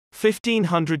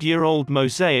1500-year-old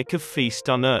mosaic of feast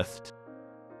unearthed.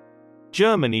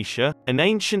 Germanicia, an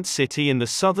ancient city in the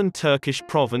southern Turkish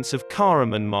province of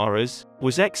Kahramanmaraş,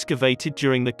 was excavated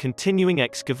during the continuing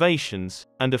excavations,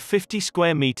 and a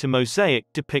 50-square-meter mosaic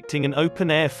depicting an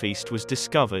open-air feast was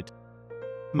discovered.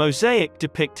 Mosaic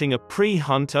depicting a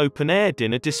pre-hunt open-air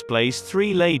dinner displays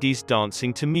three ladies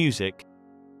dancing to music.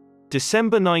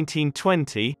 December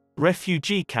 1920,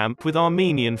 refugee camp with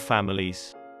Armenian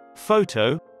families.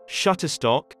 Photo,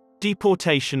 Shutterstock,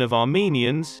 Deportation of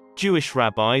Armenians, Jewish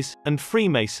rabbis, and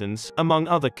Freemasons, among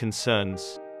other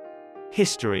concerns.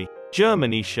 History.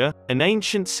 Germanicia, an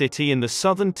ancient city in the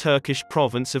southern Turkish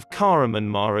province of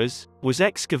Kahramanmaraş, was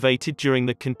excavated during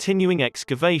the continuing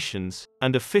excavations,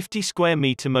 and a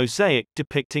 50-square-meter mosaic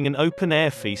depicting an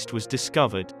open-air feast was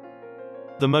discovered.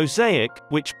 The mosaic,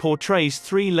 which portrays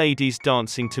three ladies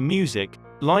dancing to music,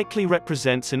 likely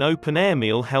represents an open-air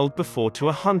meal held before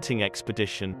a hunting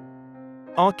expedition.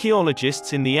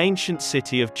 Archaeologists in the ancient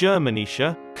city of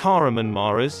Germanicia,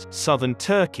 Kahramanmaraş, southern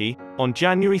Turkey, on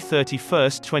January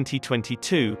 31,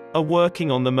 2022, are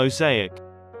working on the mosaic.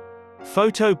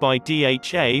 Photo by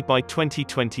DHA By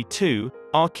 2022,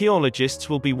 archaeologists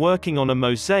will be working on a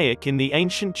mosaic in the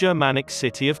ancient Germanic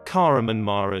city of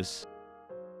Kahramanmaraş.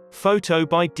 Photo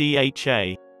by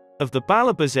DHA. Of the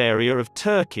Balabas area of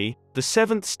Turkey, the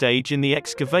seventh stage in the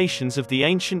excavations of the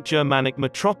ancient Germanic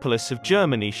metropolis of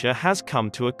Germanicia has come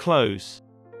to a close.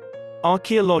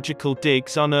 Archaeological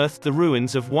digs unearthed the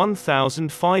ruins of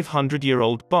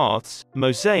 1,500-year-old baths,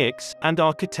 mosaics, and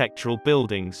architectural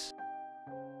buildings.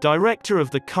 Director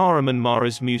of the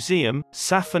Kahramanmaraş Museum,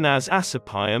 Safanaz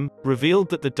Asapayam, revealed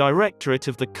that the Directorate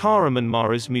of the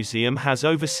Kahramanmaraş Museum has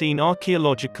overseen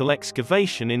archaeological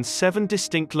excavation in 7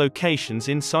 distinct locations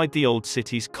inside the old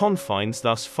city's confines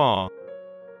thus far.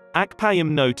 Akpayam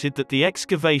noted that the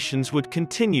excavations would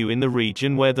continue in the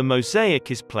region where the mosaic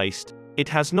is placed. It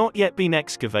has not yet been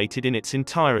excavated in its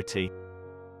entirety.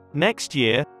 Next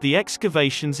year, the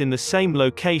excavations in the same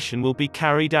location will be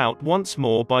carried out once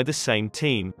more by the same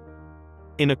team.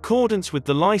 In accordance with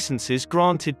the licenses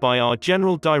granted by our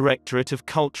General Directorate of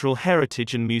Cultural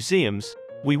Heritage and Museums,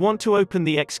 we want to open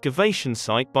the excavation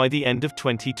site by the end of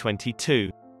 2022.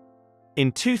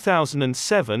 In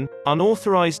 2007,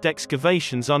 unauthorized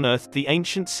excavations unearthed the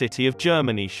ancient city of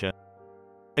Germanicia.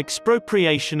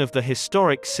 Expropriation of the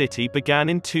historic city began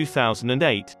in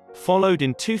 2008. Followed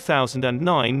in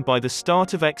 2009 by the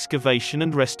start of excavation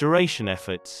and restoration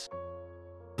efforts.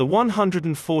 The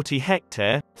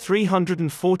 140-hectare,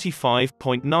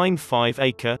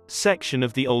 345.95-acre section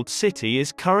of the old city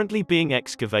is currently being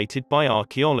excavated by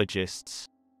archaeologists.